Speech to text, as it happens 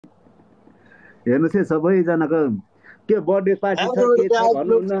हेर्नुहोस् है सबैजनाको के बर्थडे पार्टी छ के छ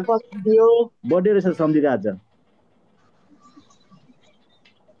भन्नुहुन्न बर्थडे रहेछ सम्झिँदा आज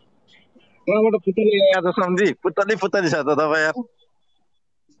कहाँबाट पुतली आएको छ सम्झी पुतली छ त तपाईँ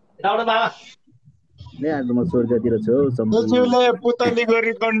यार नै आज म स्वर्गतिर छु हौ सम्झि पुतली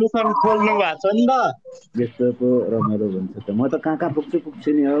गरी कन्डिसन खोल्नु भएको छ नि त यस्तो पो रमाइलो हुन्छ त म त कहाँ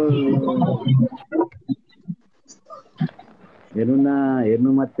पुग्छु नि हौ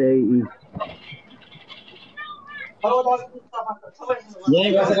हेर्नु मात्रै यही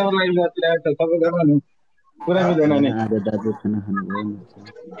बसेर लागि बसिरहेको छ सबैजना नि पुरा मिल्दैन नि आज दाजु खाना खानु भयो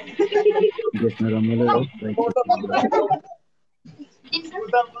देशमा रमाइलो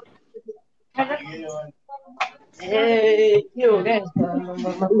के हो क्या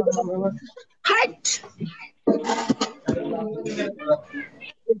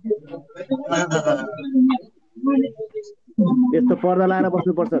यस्तो पर्दा लाएर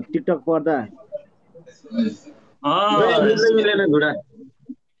बस्नुपर्छ टिकटक पर्दा मिलेन घुडा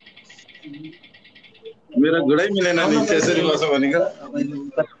मेरो घुडै मिलेन नि त्यसरी बस्छ भनेको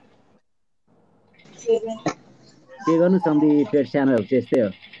के गर्नु सम्धि पेट सानो हुन्छ यस्तै हो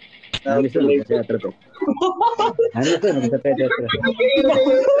हामी जस्तो हुन्छ यात्रा त हामी जस्तो हुन्छ पेट यात्रा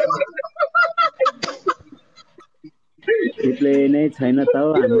रिप्ले नै छैन त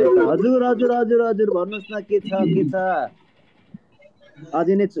हामीलाई त हजुर हजुर हजुर हजुर भन्नुहोस् न के छ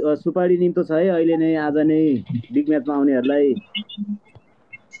अझै नै सुपारी निम्तो छ है अहिले नै आज नै बिग म्याचमा आउनेहरूलाई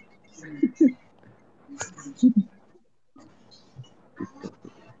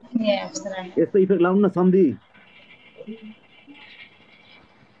यस्तो इफेक्ट लाउनु न सम्धि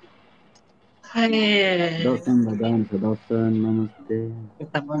दर्शन भगवान छ दर्शन नमस्ते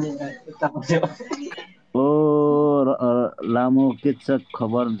ओ लामो के छ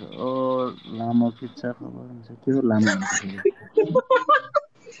खबर ओ लामो के छ खबर हुन्छ के हो लामो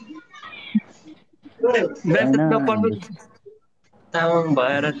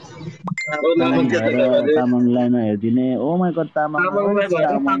तामाङलाईमा हेरिदिने ओ माई गड तामाङ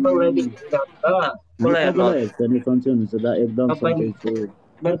हेर्छ नि सन्चै हुनुहुन्छ दा एकदम सन्चै छु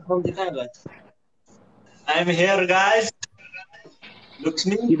I'm here guys looks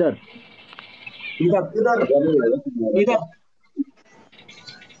me इधर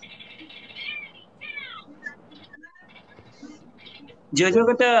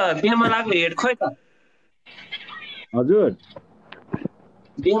जोजोको त बिहेमा लाग्यो हेड खोइ त हजुर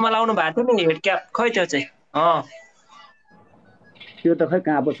बिहेमा लाउनु भएको थियो नि हेड क्याप खोइ त्यो चाहिँ त्यो त खै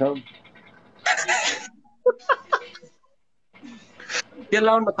कहाँ पो छ त्यो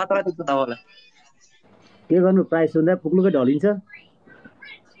लाउनु त खतरा थियो तपाईँलाई के गर्नु प्राइस हुँदा पुग्नुकै ढलिन्छ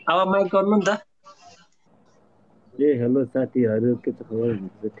अब माइक गर्नु नि त ए हेलो साथीहरू के छ खबर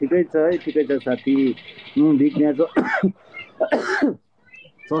ठिकै छ है ठिकै छ साथी बिग म्याच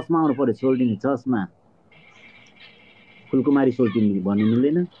चस्मा आउनु पर्यो सोल्टिने चस्मा फुलकुमारी सोल्टिने भन्नु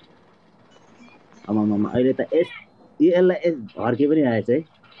मिल्दैन आमामा अहिले त यसलाई हर्के पनि आएछ है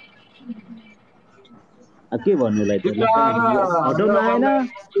के भन्नुलाई त हटाउनु आएन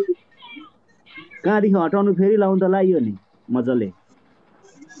कहाँदेखि हटाउनु फेरि लाउनु त लाग्यो नि मजाले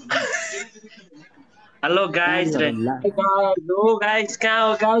हेलो गाइस हेलो गाइस कहाँ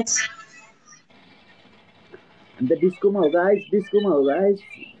हो गाइस अन्त डिस्कोमा हो गाइस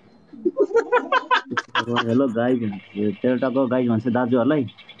हेलो गाइस तेलटाको गाइस भन्छ दाजुहरूलाई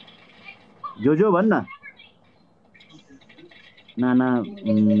जो भन्न नाना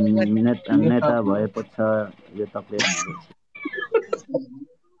नेता भएपछि यो तपाईँले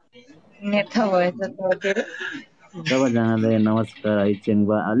सबैजनाले नमस्कार है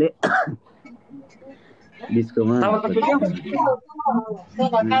चेङ्बा आले डिस्कोमा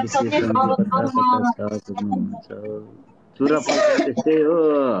त्यस्तै हो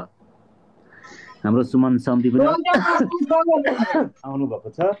हाम्रो सुमन सम्धि पनि आउनु भएको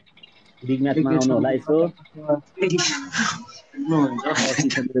छ बिग म्याचमा आउनु होला यसो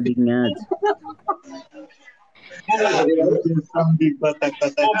बिग म्याच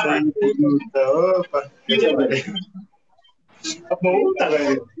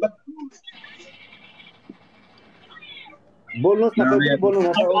बोल्नुहोस् न बोल्नु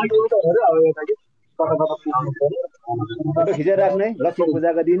फोटो खिचेर राख्नु है लक्ष्मी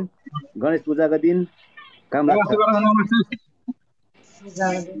पूजाको दिन गणेश पूजाको दिन काम लाग्छ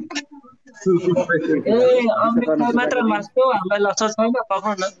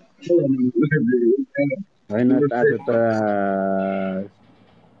होइन आज त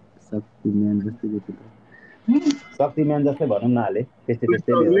शक्तिमान जस्तै भनौँ न हाले त्यस्तै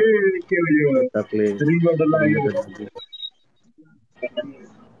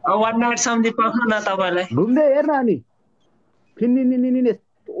वान नाइट सम्धि पाउनु न तपाईलाई घुम्दै हेर्न अनि फिन्नी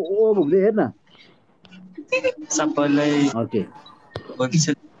ओ घुम्दै हेर्न सबैलाई ओके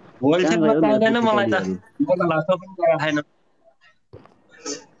होलसेलमा चाहिँदैन मलाई त मलाई लासो पनि गरेको छैन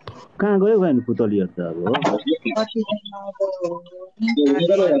कहाँ गयो भने पुतलीहरु त अब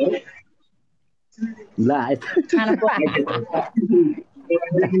ला खाना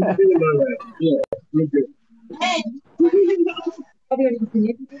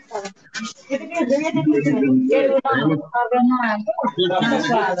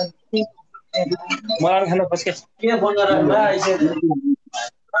मलाई खाना खोज्के के फोन गरेर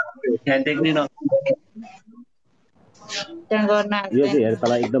त्यहाँ देख्दिन त्यहाँ गर्न यो चाहिँ हेर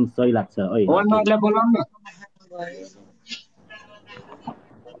तँलाई एकदम सही लाग्छ ओइ ओनरले बोलाउनु न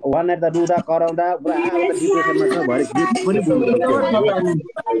वान नाइट त रुँदा कराउँदा पुरा डिप्रेसनमा छ भरे गीत पनि बोल्नु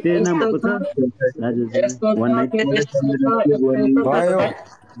तेरो नाम भएको छ दाजु वान नाइट भयो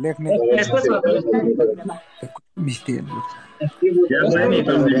लेख्ने मिस्टेक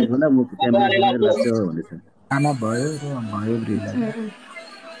आमा भयो र भयो bridge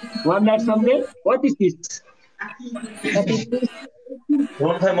One night someday? What is this?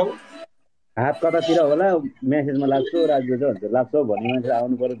 हात कतातिर होला मेसेजमा लाग्छ राजु भन्छ लाग्छ भन्ने मान्छे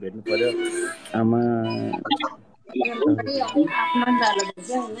आउनु पर्यो भेट्नु पर्यो आमा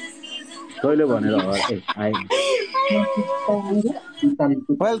कहिले भनेर आए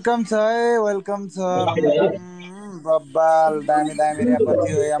वेलकम छ है वेलकम छ बब्बाल दामी दामी र्यापर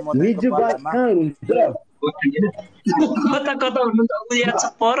थियो या मिजु बात कहाँ हुन्छ कता कता हुनुहुन्छ उयो छ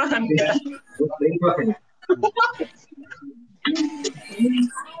पर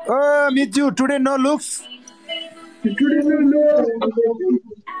मिजु टुडे नो लुक्स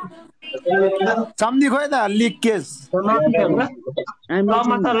सम्झी खोइ त लिक केस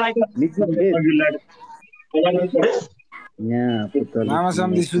मामा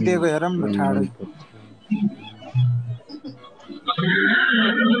सम्झी सुतेको हेरौँ न ठाडो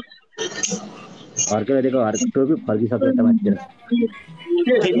हर्केर दिएको टोपी फर्किसक्यो त माथितिर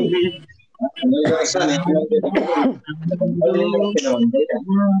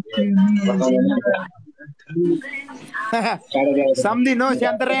सम्झी नो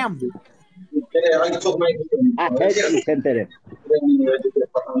शान्तराम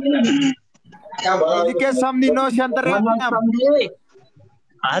के सम्झी नो शान्तराम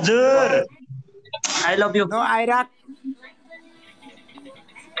हजुर I love you. No आइराक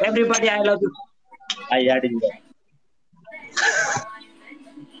Everybody, I love you. I added that.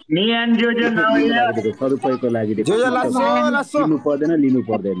 Me and Jojo now here. ₹100 लागि जोजो लासो लासो लिनु पर्दैन लिनु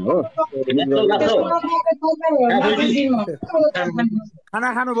पर्दैन हो खाना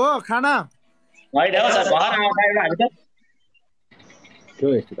खानु भयो खाना होइन हो सर भर आउँदैन हामी त त्यो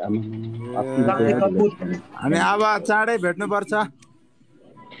यस्तो अनि अब चाँडै भेट्नु पर्छ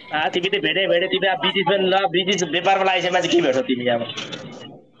तिमी त भेटे तिमी अब बिजिनेसमा ल बिजिनेस व्यापारमा लागेपछि मान्छे के भेट्छौ तिमी अब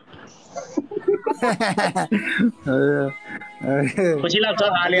खुसी लाग्छ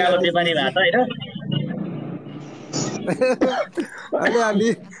अलि अब व्यापारी भए त होइन अलि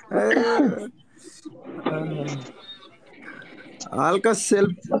हल्का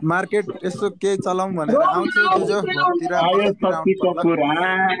सेल्फ मार्केट यसो केही चलाउँ भनेर आउँछु जुजो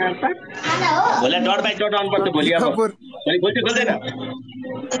भोलि डट बाई डट आउनुपर्छ भोलि अब भोलि खोल्दैन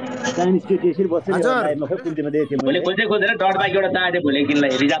चाइनिज केटी यसरी बस्छ नि लाइभमा खै कुन्तीमा देखेको थिएँ भोलि खोल्दैन डट बाइक एउटा चाहिएको थियो भोलि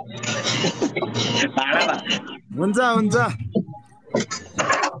किनलाई रिजर्भ भाडामा हुन्छ हुन्छ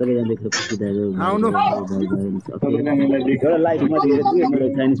सबैजना देखेर खुसी भयो आउनु एउटा लाइभमा देखेको थिएँ मेरो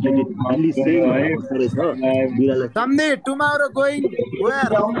चाइनिज केटी दिल्ली चाहिँ छ बिरालो सम्झी tomorrow going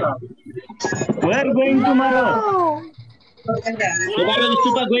where going tomorrow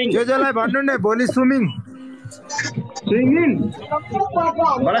जोजोलाई भन्नु नि भोलि स्विमिङ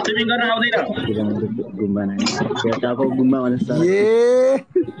मलाई स्विमिङ गर्न आउँदैन गुम्बा नानी त्यहाँको गुम्बा भनेर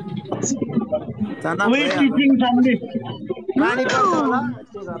पानी पर्छ होला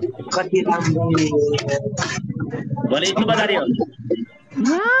कति राम्रो भोलि स्कुबा जाने हो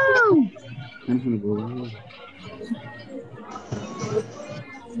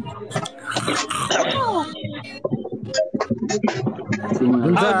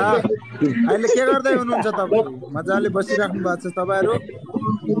हुन्छ अहिले के गर्दै हुनुहुन्छ तपाईँ मजाले बसिराख्नु भएको छ तपाईँहरू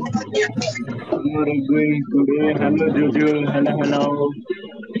Hello, Jojo. Hello.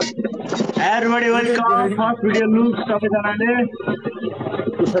 Everybody welcome. First video look सबैजनाले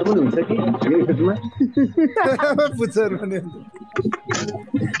पुसर पनि हुन्छ कि यो युट्युबमा पुसर पनि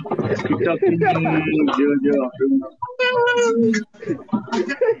जोजो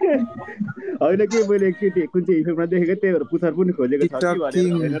होइन के मैले एकचोटि कुन चाहिँ इफेक्टमा देखेको त्यही भएर पुछार पनि खोजेको छ कि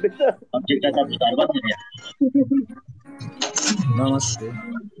नमस्ते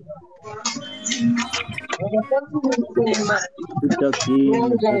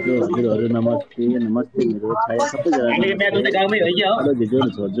हजुरहरू नमस्ते नमस्ते मेरो छाया सबैजना हेलो दिजो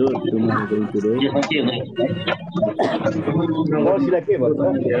छोजो तुम्हारे कुरो पर्सिलाई के भन्छ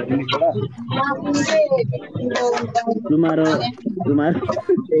तुम्हारो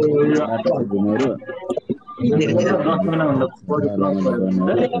घुमहरू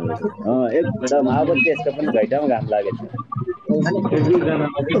एकदम अब त्यस्तो पनि घैटामा घाम लागेछ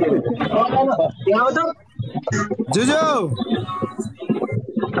जुजो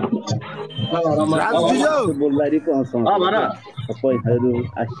सबैहरू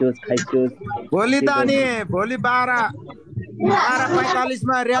आस्योस् खाइस्योस् भोलि त अनि भोलि 12:45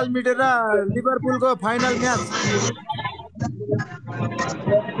 मा रियल मिटर र लिभरपुलको फाइनल म्याच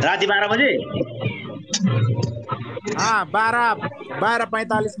राति 12 बजे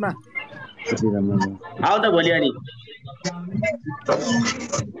 12:45 मा आउ त भोलि अनि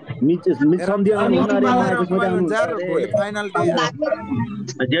भोलि फाइनल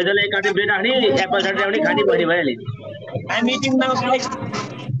जेजले एक कार्टुन बेट राख्ने एप्पल चाट ल्याउने खाने भरि भइहाल्यो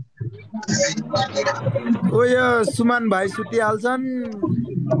यो सुमन भाइ सुतिहाल्छन्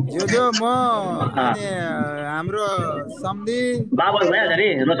जो म अनि हाम्रो सम्धि बाबल भइहाल्छ नि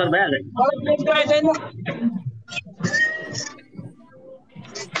रोशन भइहाल्छ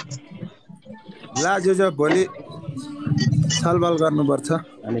ला जो भोलि छलफल गर्नुपर्छ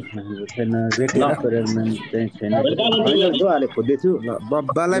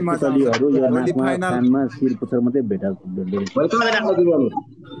बब्बालाई मजा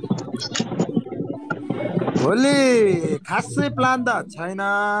भोलि खासै प्लान त छैन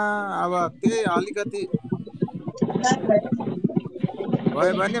अब त्यही अलिकति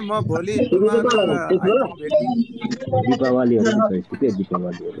भयो भने म भोलि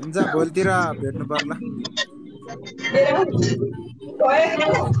हुन्छ भोलितिर भेट्नु पर्ला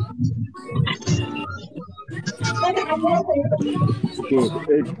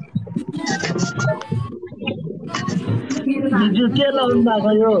के लाउनु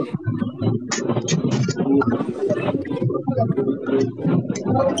भएको यो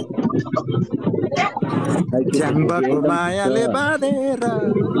च्याङ्बाको मायाले बाँधेर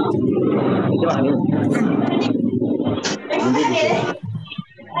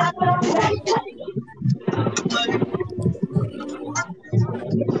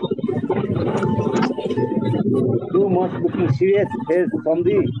You must looking serious face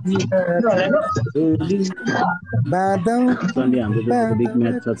Sandhi. Sandhi हाम्रो बिग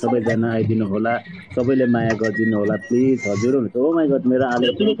म्याच छ सबैजना आइदिनु होला सबैले माया गरिदिनु होला प्लिज हजुर ओ माय गॉड मेरो आले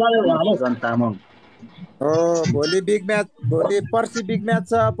तामाङ हो भोलि बिग म्याच भोलि पर्सि बिग म्याच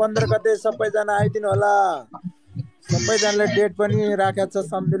छ 15 गते सबैजना आइदिनु होला सबैजनाले डेट पनि राखेको छ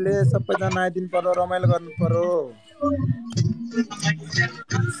सन्धिले सबैजना आइदिनु पर्यो रमाइलो गर्नु पर्यो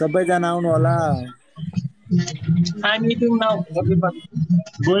सबैजना आउनु होला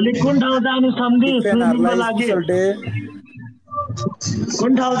भोलि कुन ठाउँ जाने सम्धि सुन्नुको लागि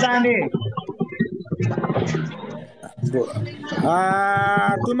कुन ठाउँ जाने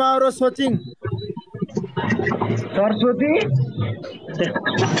टुमारो सोचिङ सरस्वती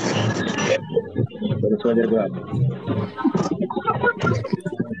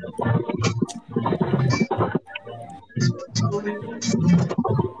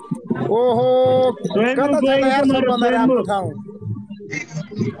ओहो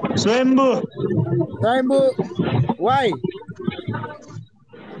Swayambhu why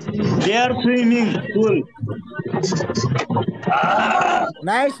there swimming pool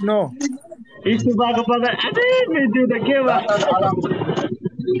nice no यस्तो बाको पदा अझै त्यो त के भयो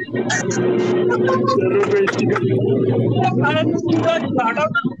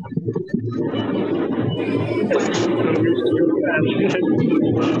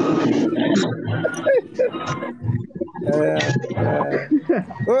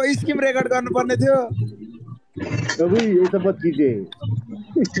ओ स्किम रेकर्ड गर्नुपर्ने थियो अबे ये सब मत कीजिए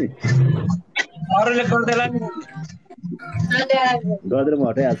अरूले गर्दैला नि गर्दै म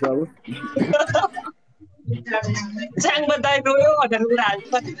हटाइहाल्छु अब च्याङ बताइ गयो भनेर कुरा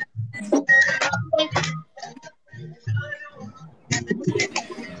हाल्छ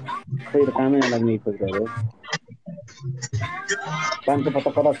खै कामै लाग्ने इफेक्टहरु 500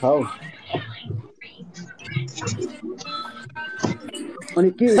 पत्ता कता छ हौ अनि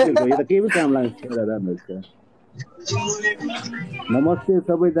के इफेक्ट हो यो त केही पनि काम लाग्छ दादा भन्नुहुन्छ नमस्ते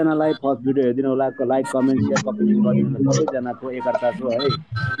सबैजनालाई फर्स्ट भिडियो हेर्दिनु होला लाइक कमेन्ट शेयर कमेन्ट गरिदिनु होला सबैजनाको एकअर्काको है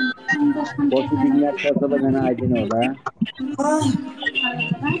पोजिटिभ म्याच छ सबैजना आइदिनु होला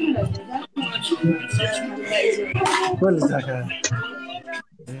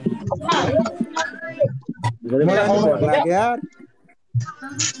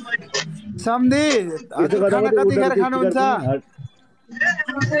सम्धी हजुर खाना कतिखेर खानुहुन्छ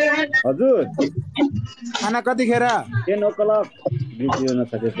हजुर खाना कतिखेर 10 o'clock बिर्सियो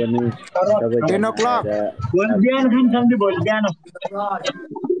नसके पनि 10 o'clock भोलि बिहान खान सम्झि भोलि बिहान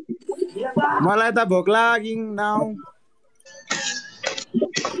मलाई त भोक लागिङ नाउ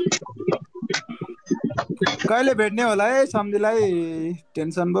कहिले भेट्ने होला है सम्धिलाई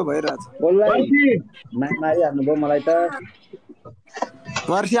टेन्सन पो भइरहेछ मारिहाल्नु भयो मलाई त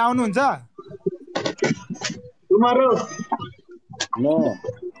पर्सि आउनुहुन्छ तुम्हारो म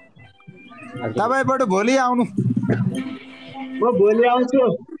तपाईँ बरु भोलि आउनु म भोलि आउँछु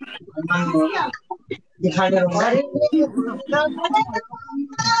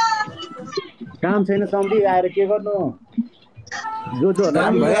काम छैन सम्धि आएर के गर्नु जो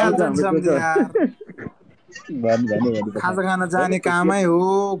काम भइहाल्छ नि सम्धि यार भन्नु खाजा खान जाने कामै हो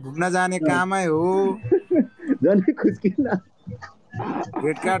घुम्न जाने कामै हो झन् खुस्किन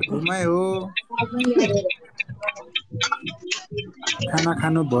भेटघाट घुमै हो खाना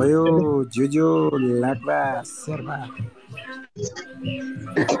खानु भयो जुजो लाक्बा शेर्पा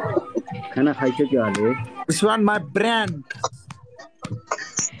खाना खाइसक्यो के हाले this one my brand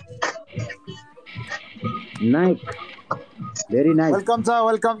Naik very nice welcome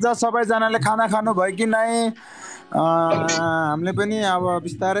छ सबैजनाले खाना खानु भयो कि नै हामीले पनि अब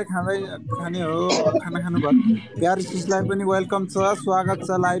बिस्तारै खाने हो खाना खानु भयो प्यारी सिसलाई पनि वेलकम छ स्वागत छ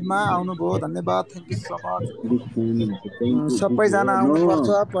लाइभमा आउनुभयो धन्यवाद थ्याङ्क यू सो मच सबैजना आउनुपर्छ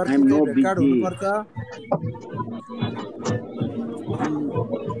पर्खिँदै भेटघाट हुनुपर्छ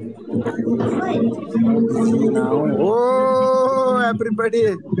ओ एभ्रीबडी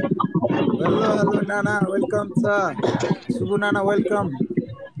हेलो नाना वेलकम छ सुबु नाना वेलकम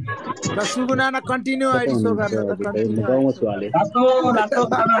ल सुबु नाना कन्टिन्यू आइडी सो गर्न त कन्टिन्यू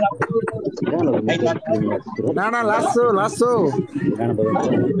नाना लासो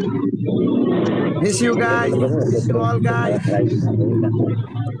miss you guys miss you all guys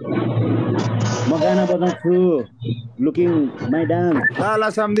म गाना बजाउँछु लुकिङ माई डान्स ल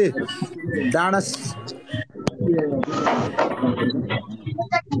सम्धि डान्स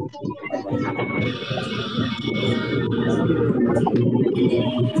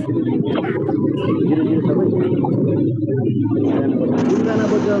गाना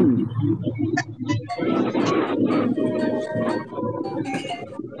बजाउँ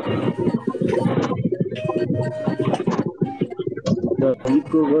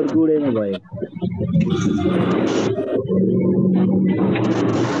गीतको घर गुडेमा भयो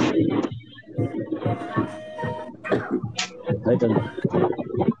है त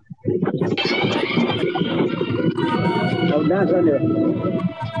अब डान्स गर्ने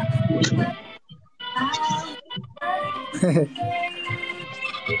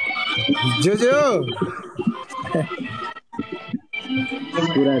जो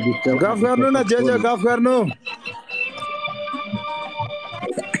पुरा डिस्टर्ब गफ गर्नु न जो गफ गर्नु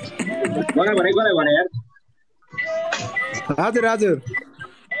मलाई भने यार हजुर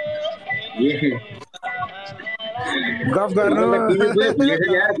गफ गर्नु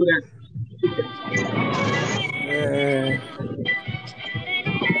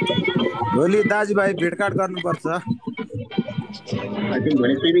भोलि दाजुभाइ भेटघाट गर्नुपर्छ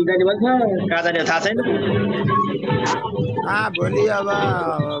भोलि स्विमिङ जाने भन्छ कहाँ जाने थाहा छैन भोलि अब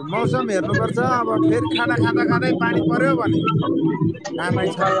मौसम हेर्नुपर्छ अब फेरि खाना खाँदै पानी पर्यो भने कामै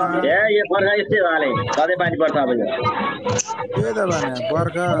छ यो बर्खा यस्तै हो हालै सधैँ पानी पर्छ अब त्यही त भने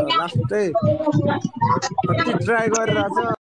बर्खा लास्टै कति ट्राई गरिरहेछ